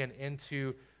eternity and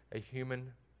into a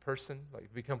human person,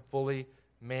 like become fully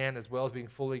man as well as being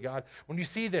fully God. When you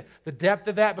see the depth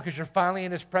of that because you're finally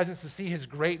in His presence to see His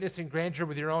greatness and grandeur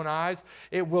with your own eyes,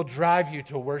 it will drive you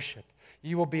to worship.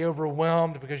 You will be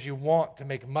overwhelmed because you want to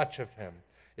make much of Him.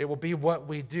 It will be what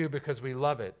we do because we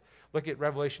love it. Look at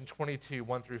Revelation 22,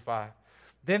 1 through 5.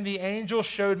 Then the angel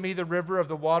showed me the river of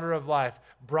the water of life,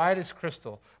 bright as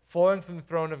crystal, flowing from the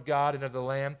throne of God and of the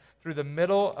Lamb through the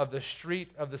middle of the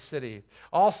street of the city.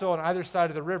 Also on either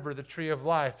side of the river, the tree of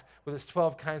life with its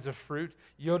 12 kinds of fruit,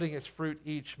 yielding its fruit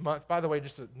each month. By the way,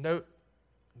 just a note,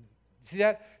 see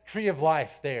that? Tree of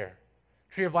life there.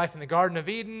 Tree of life in the Garden of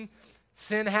Eden.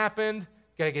 Sin happened.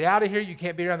 You got to get out of here. You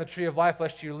can't be around the tree of life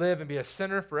lest you live and be a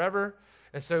sinner forever.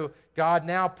 And so God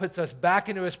now puts us back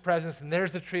into his presence, and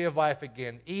there's the tree of life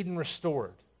again, Eden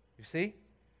restored. You see?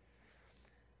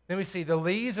 Then we see the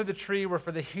leaves of the tree were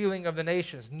for the healing of the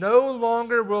nations. No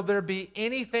longer will there be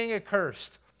anything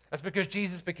accursed. That's because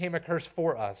Jesus became a curse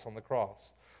for us on the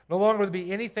cross. No longer will there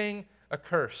be anything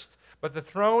accursed. But the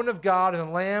throne of God and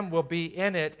the Lamb will be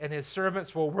in it, and his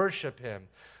servants will worship him.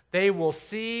 They will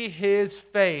see his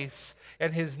face,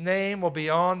 and his name will be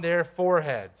on their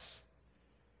foreheads.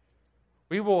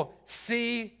 We will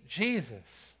see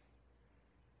Jesus.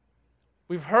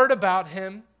 We've heard about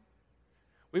him.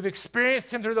 We've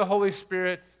experienced him through the Holy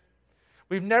Spirit.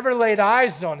 We've never laid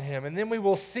eyes on him. And then we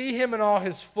will see him in all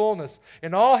his fullness,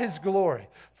 in all his glory.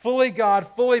 Fully God,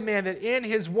 fully man, that in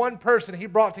his one person he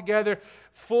brought together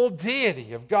full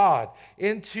deity of God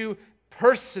into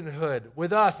personhood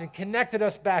with us and connected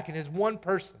us back in his one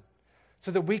person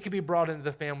so that we could be brought into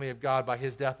the family of God by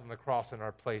his death on the cross in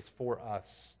our place for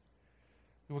us.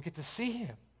 We will get to see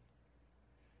him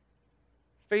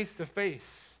face to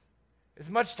face as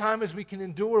much time as we can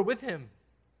endure with him.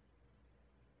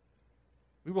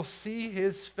 We will see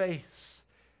his face,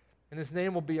 and his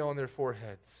name will be on their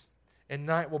foreheads, and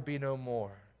night will be no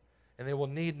more. And they will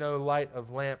need no light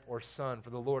of lamp or sun, for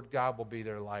the Lord God will be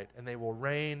their light, and they will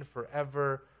reign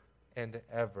forever and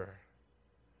ever.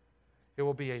 It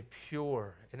will be a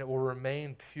pure, and it will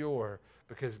remain pure,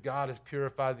 because God has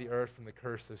purified the earth from the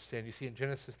curse of sin. You see in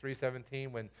Genesis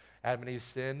 3:17, when Adam and Eve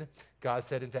sinned, God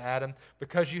said unto Adam,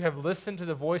 because you have listened to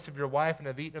the voice of your wife and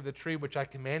have eaten of the tree which I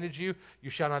commanded you, you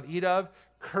shall not eat of.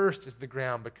 Cursed is the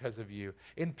ground because of you.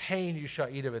 In pain you shall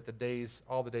eat of it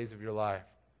all the days of your life.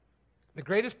 The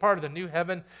greatest part of the new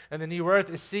heaven and the new earth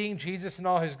is seeing Jesus in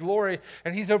all his glory,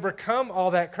 and he's overcome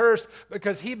all that curse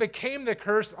because he became the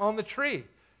curse on the tree.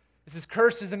 This is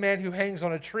cursed is the man who hangs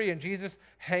on a tree, and Jesus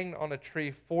hanged on a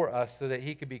tree for us so that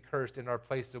he could be cursed in our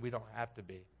place so we don't have to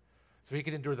be. So he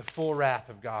could endure the full wrath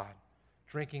of God,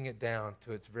 drinking it down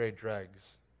to its very dregs.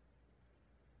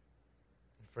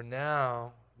 And for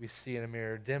now, we see in a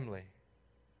mirror dimly,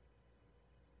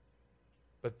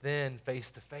 but then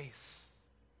face to face.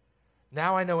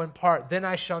 Now I know in part, then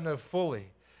I shall know fully,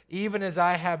 even as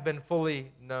I have been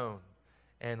fully known,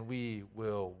 and we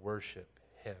will worship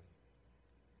him.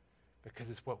 Because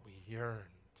it's what we yearn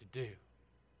to do.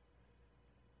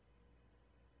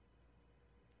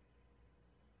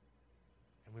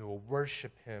 And we will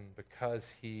worship him because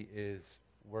he is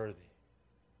worthy.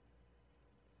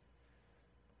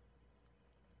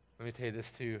 Let me tell you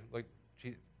this too. Look,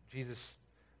 Jesus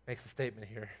makes a statement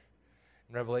here.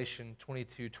 In Revelation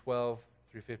 22:12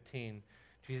 through 15,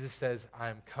 Jesus says, I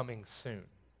am coming soon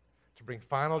to bring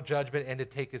final judgment and to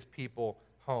take his people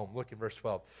home. Look at verse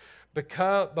 12.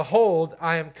 Behold,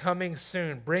 I am coming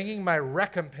soon, bringing my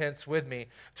recompense with me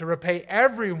to repay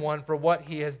everyone for what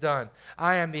he has done.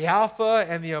 I am the Alpha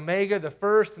and the Omega, the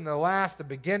first and the last, the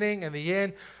beginning and the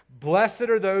end. Blessed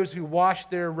are those who wash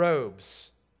their robes,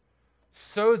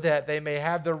 so that they may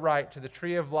have the right to the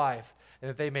tree of life, and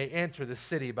that they may enter the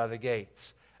city by the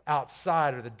gates.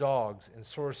 Outside are the dogs and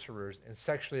sorcerers and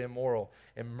sexually immoral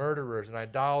and murderers and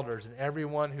idolaters and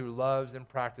everyone who loves and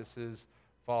practices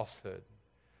falsehood.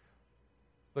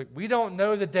 Look, we don't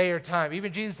know the day or time.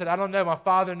 Even Jesus said, I don't know, my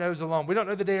Father knows alone. We don't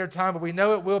know the day or time, but we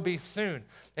know it will be soon.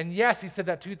 And yes, he said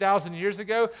that 2,000 years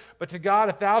ago, but to God,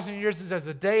 1,000 years is as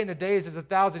a day, and a day is as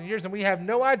 1,000 years, and we have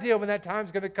no idea when that time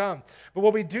is going to come. But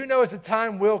what we do know is the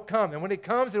time will come, and when it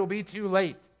comes, it will be too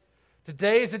late.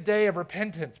 Today is a day of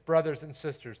repentance, brothers and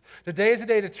sisters. Today is a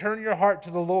day to turn your heart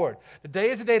to the Lord. Today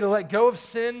is a day to let go of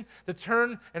sin, to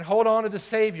turn and hold on to the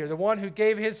Savior, the one who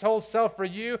gave his whole self for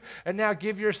you, and now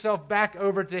give yourself back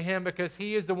over to him, because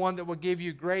he is the one that will give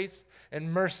you grace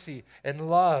and mercy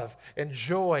and love and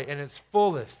joy in its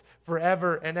fullest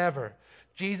forever and ever.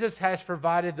 Jesus has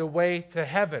provided the way to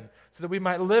heaven so that we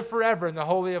might live forever in the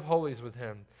Holy of Holies with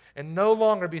him and no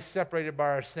longer be separated by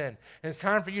our sin. And it's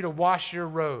time for you to wash your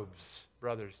robes,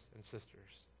 brothers and sisters,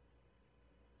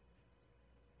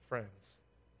 friends.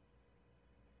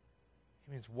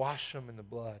 He means wash them in the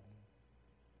blood.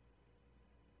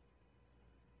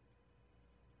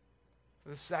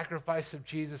 For the sacrifice of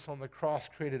Jesus on the cross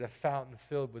created a fountain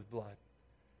filled with blood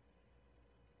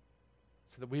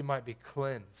so that we might be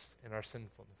cleansed in our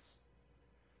sinfulness.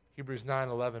 Hebrews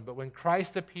 9:11. But when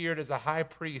Christ appeared as a high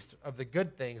priest of the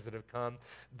good things that have come,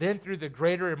 then through the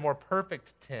greater and more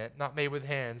perfect tent, not made with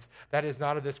hands, that is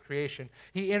not of this creation,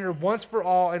 he entered once for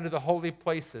all into the holy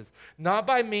places, not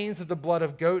by means of the blood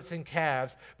of goats and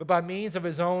calves, but by means of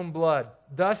his own blood,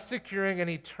 thus securing an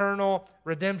eternal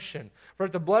redemption. For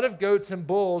if the blood of goats and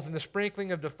bulls and the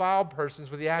sprinkling of defiled persons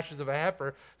with the ashes of a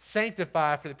heifer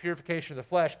sanctify for the purification of the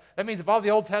flesh, that means if all the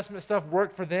Old Testament stuff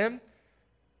worked for them,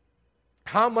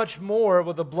 how much more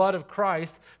will the blood of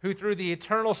Christ, who through the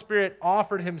eternal Spirit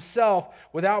offered himself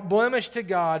without blemish to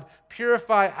God,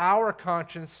 purify our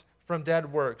conscience from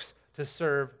dead works to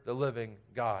serve the living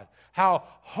God? How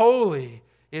holy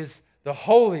is the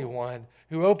Holy One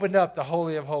who opened up the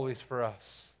Holy of Holies for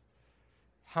us?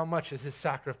 How much is his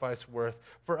sacrifice worth?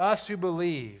 For us who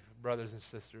believe, brothers and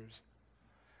sisters,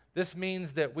 this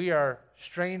means that we are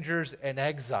strangers and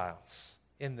exiles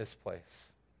in this place.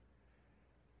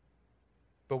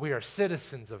 But we are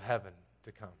citizens of heaven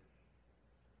to come.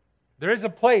 There is a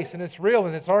place, and it's real,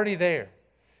 and it's already there.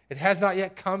 It has not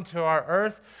yet come to our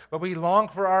earth, but we long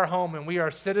for our home, and we are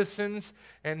citizens,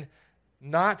 and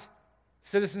not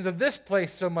citizens of this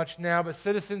place so much now, but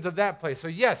citizens of that place. So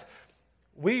yes,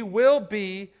 we will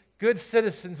be good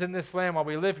citizens in this land while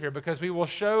we live here, because we will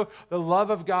show the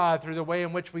love of God through the way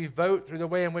in which we vote, through the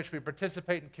way in which we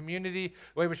participate in community,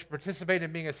 the way in which we participate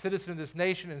in being a citizen of this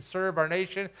nation and serve our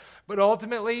nation. But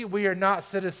ultimately, we are not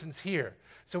citizens here.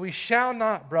 So we shall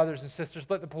not, brothers and sisters,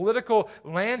 let the political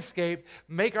landscape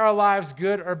make our lives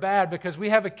good or bad, because we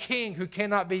have a king who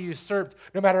cannot be usurped,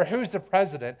 no matter who's the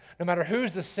president, no matter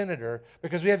who's the senator,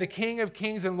 because we have the King of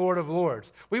Kings and Lord of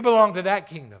Lords. We belong to that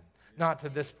kingdom, not to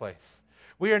this place.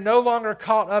 We are no longer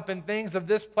caught up in things of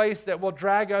this place that will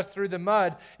drag us through the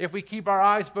mud if we keep our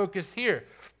eyes focused here.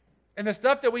 And the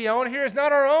stuff that we own here is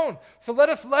not our own. So let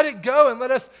us let it go and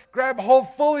let us grab hold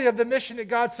fully of the mission that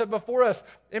God set before us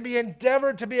and be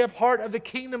endeavored to be a part of the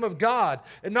kingdom of God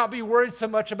and not be worried so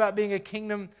much about being a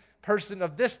kingdom person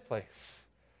of this place.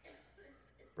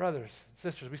 Brothers and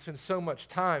sisters, we spend so much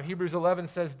time. Hebrews 11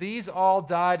 says, these all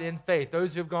died in faith,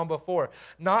 those who have gone before,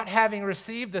 not having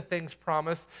received the things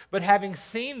promised, but having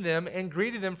seen them and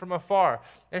greeted them from afar,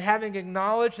 and having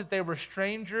acknowledged that they were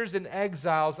strangers and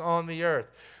exiles on the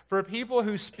earth. For people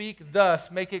who speak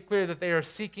thus make it clear that they are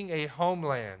seeking a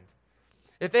homeland.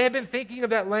 If they had been thinking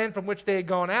of that land from which they had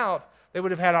gone out, they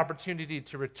would have had opportunity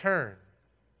to return.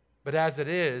 But as it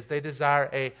is, they desire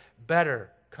a better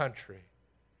country.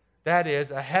 That is,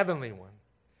 a heavenly one.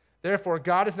 Therefore,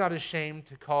 God is not ashamed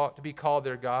to be called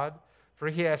their God, for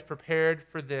he has prepared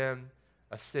for them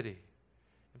a city.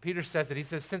 And Peter says that. He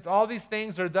says, since all these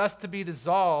things are thus to be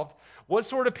dissolved, what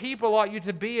sort of people ought you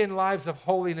to be in lives of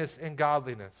holiness and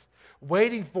godliness,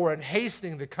 waiting for and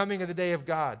hastening the coming of the day of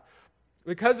God,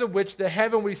 because of which the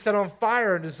heaven will be set on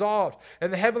fire and dissolved,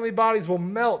 and the heavenly bodies will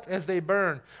melt as they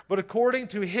burn. But according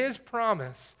to his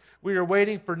promise, we are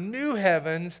waiting for new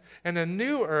heavens and a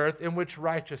new earth in which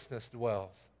righteousness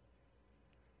dwells.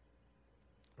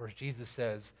 Or as Jesus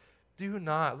says, do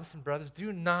not, listen brothers,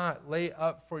 do not lay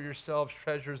up for yourselves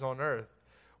treasures on earth,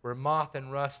 where moth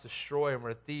and rust destroy and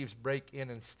where thieves break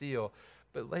in and steal.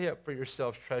 But lay up for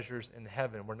yourselves treasures in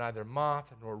heaven, where neither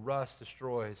moth nor rust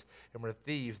destroys, and where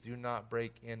thieves do not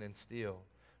break in and steal.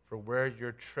 For where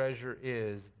your treasure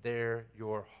is, there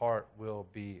your heart will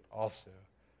be also.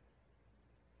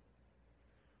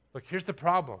 Look, here's the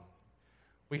problem.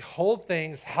 We hold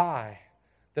things high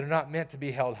that are not meant to be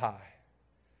held high.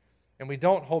 And we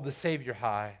don't hold the Savior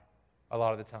high a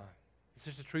lot of the time.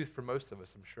 This is the truth for most of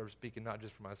us. I'm sure I'm speaking not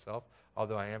just for myself,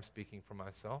 although I am speaking for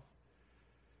myself.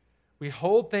 We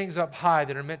hold things up high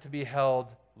that are meant to be held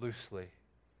loosely.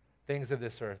 Things of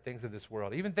this earth, things of this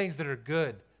world, even things that are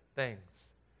good things.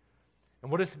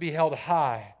 And what is to be held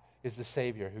high is the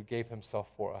Savior who gave himself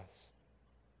for us.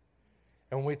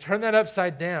 And when we turn that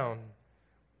upside down,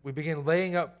 we begin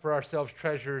laying up for ourselves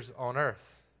treasures on earth.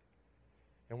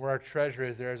 And where our treasure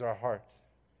is, there is our heart.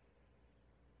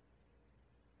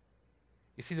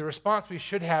 You see, the response we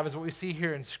should have is what we see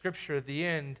here in Scripture at the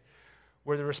end,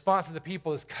 where the response of the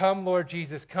people is, come, Lord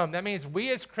Jesus, come. That means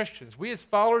we as Christians, we as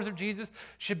followers of Jesus,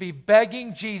 should be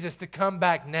begging Jesus to come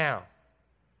back now.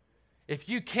 If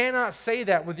you cannot say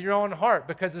that with your own heart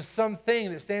because of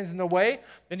something that stands in the way,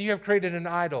 then you have created an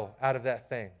idol out of that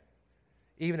thing,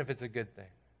 even if it's a good thing.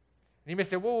 And you may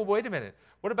say, whoa, wait a minute.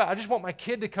 What about, I just want my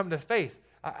kid to come to faith.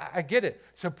 I get it.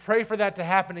 So pray for that to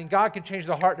happen, and God can change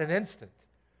the heart in an instant.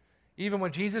 Even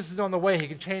when Jesus is on the way, he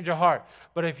can change a heart.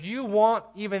 But if you want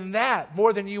even that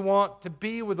more than you want to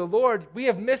be with the Lord, we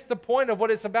have missed the point of what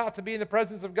it's about to be in the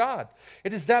presence of God.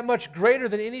 It is that much greater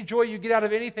than any joy you get out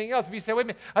of anything else. If you say, wait a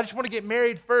minute, I just want to get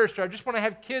married first, or I just want to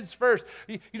have kids first,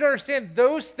 you don't understand.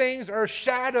 Those things are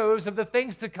shadows of the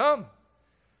things to come.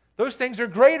 Those things are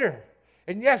greater.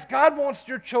 And yes, God wants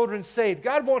your children saved.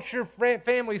 God wants your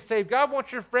family saved. God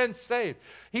wants your friends saved.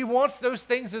 He wants those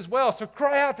things as well. So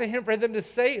cry out to Him for Him to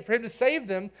save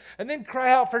them, and then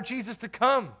cry out for Jesus to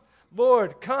come.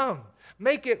 Lord, come.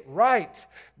 Make it right.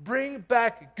 Bring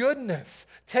back goodness.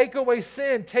 Take away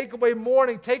sin. Take away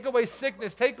mourning. Take away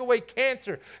sickness. Take away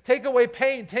cancer. Take away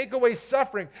pain. Take away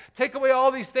suffering. Take away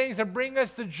all these things and bring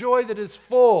us the joy that is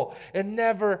full and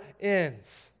never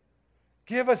ends.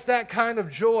 Give us that kind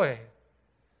of joy.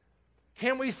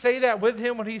 Can we say that with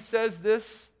him when he says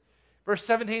this? Verse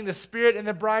 17, the Spirit and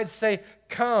the bride say,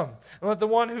 come. And let the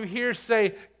one who hears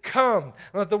say, come.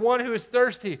 And let the one who is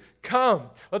thirsty come.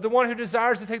 Let the one who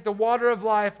desires to take the water of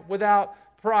life without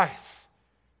price.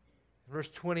 Verse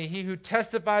 20, he who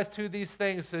testifies to these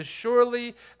things says,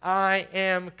 surely I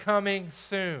am coming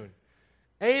soon.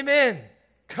 Amen.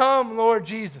 Come, Lord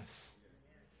Jesus.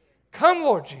 Come,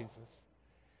 Lord Jesus.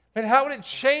 And how would it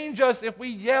change us if we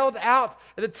yelled out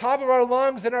at the top of our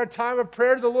lungs in our time of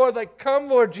prayer to the Lord, like, come,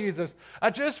 Lord Jesus, I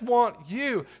just want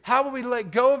you. How would we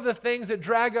let go of the things that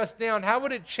drag us down? How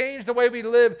would it change the way we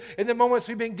live in the moments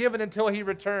we've been given until He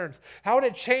returns? How would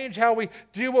it change how we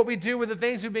do what we do with the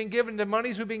things we've been given, the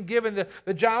monies we've been given,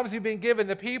 the jobs we've been given,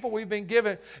 the people we've been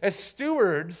given, as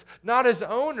stewards, not as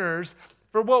owners?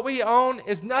 For what we own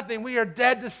is nothing. We are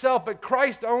dead to self, but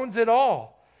Christ owns it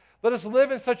all. Let us live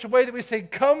in such a way that we say,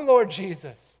 come, Lord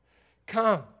Jesus,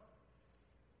 come.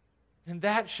 And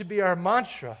that should be our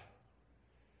mantra.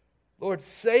 Lord,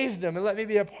 save them and let me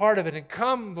be a part of it. And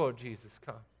come, Lord Jesus,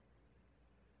 come.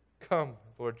 Come,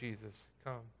 Lord Jesus,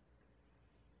 come.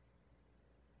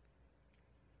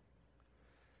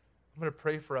 I'm going to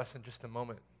pray for us in just a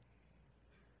moment.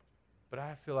 But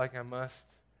I feel like I must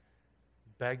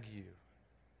beg you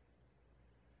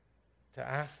to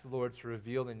ask the Lord to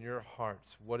reveal in your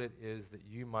hearts what it is that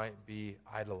you might be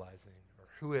idolizing, or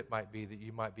who it might be that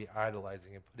you might be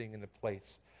idolizing and putting in the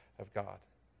place of God.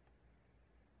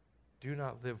 Do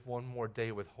not live one more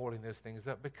day withholding those things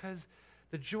up, because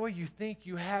the joy you think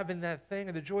you have in that thing,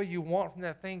 or the joy you want from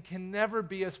that thing, can never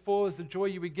be as full as the joy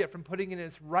you would get from putting it in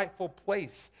its rightful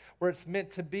place where it's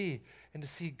meant to be, and to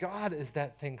see God as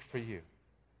that thing for you.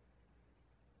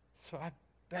 So I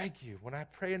beg you, when I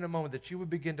pray in a moment, that you would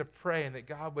begin to pray and that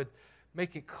God would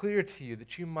make it clear to you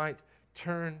that you might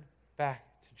turn back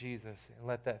to Jesus and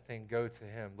let that thing go to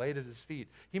Him. Lay it at His feet.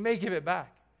 He may give it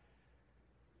back,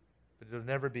 but it will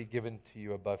never be given to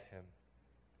you above Him,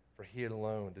 for He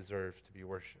alone deserves to be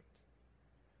worshipped.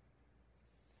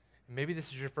 And maybe this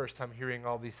is your first time hearing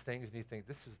all these things and you think,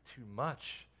 this is too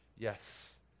much. Yes,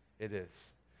 it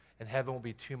is. And heaven will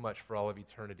be too much for all of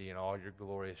eternity and all your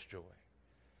glorious joy.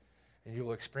 And you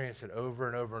will experience it over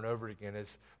and over and over again.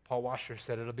 As Paul Washer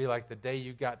said, it'll be like the day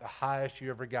you got the highest you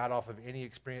ever got off of any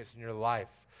experience in your life.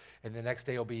 And the next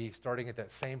day will be starting at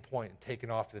that same point and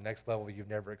taking off to the next level you've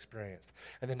never experienced.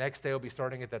 And the next day will be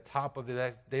starting at the top of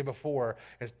the day before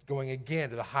and going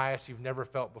again to the highest you've never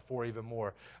felt before, even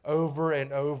more. Over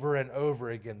and over and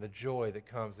over again, the joy that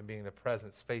comes in being in the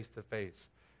presence face to face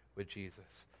with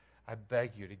Jesus. I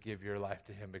beg you to give your life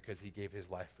to Him because He gave His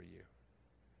life for you.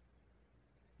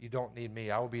 You don't need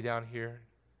me. I will be down here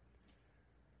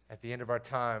at the end of our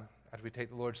time. As we take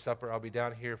the Lord's Supper, I'll be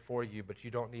down here for you, but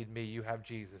you don't need me. You have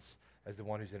Jesus as the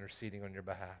one who's interceding on your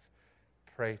behalf.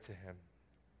 Pray to Him.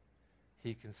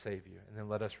 He can save you. And then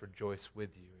let us rejoice with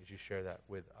you as you share that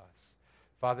with us.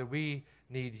 Father, we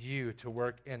need you to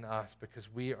work in us because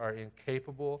we are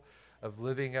incapable of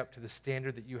living up to the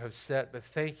standard that you have set. But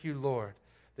thank you, Lord,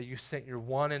 that you sent your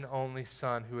one and only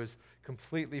Son, who is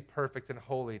completely perfect and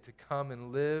holy, to come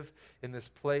and live in this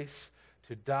place,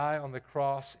 to die on the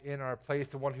cross in our place,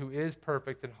 the one who is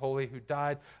perfect and holy, who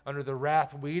died under the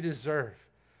wrath we deserve,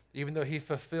 even though He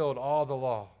fulfilled all the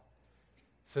law,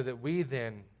 so that we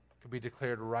then could be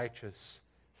declared righteous,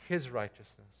 His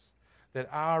righteousness, that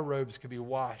our robes could be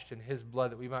washed in His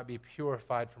blood, that we might be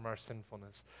purified from our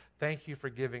sinfulness. Thank you for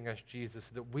giving us Jesus,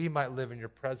 so that we might live in your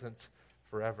presence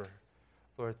forever.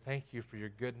 Lord, thank you for your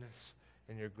goodness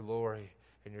and your glory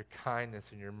and your kindness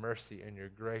and your mercy and your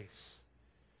grace.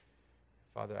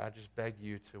 Father, I just beg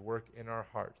you to work in our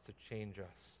hearts to change us.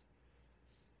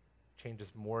 Change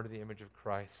us more to the image of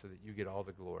Christ so that you get all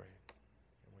the glory.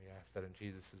 And we ask that in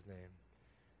Jesus'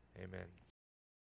 name. Amen.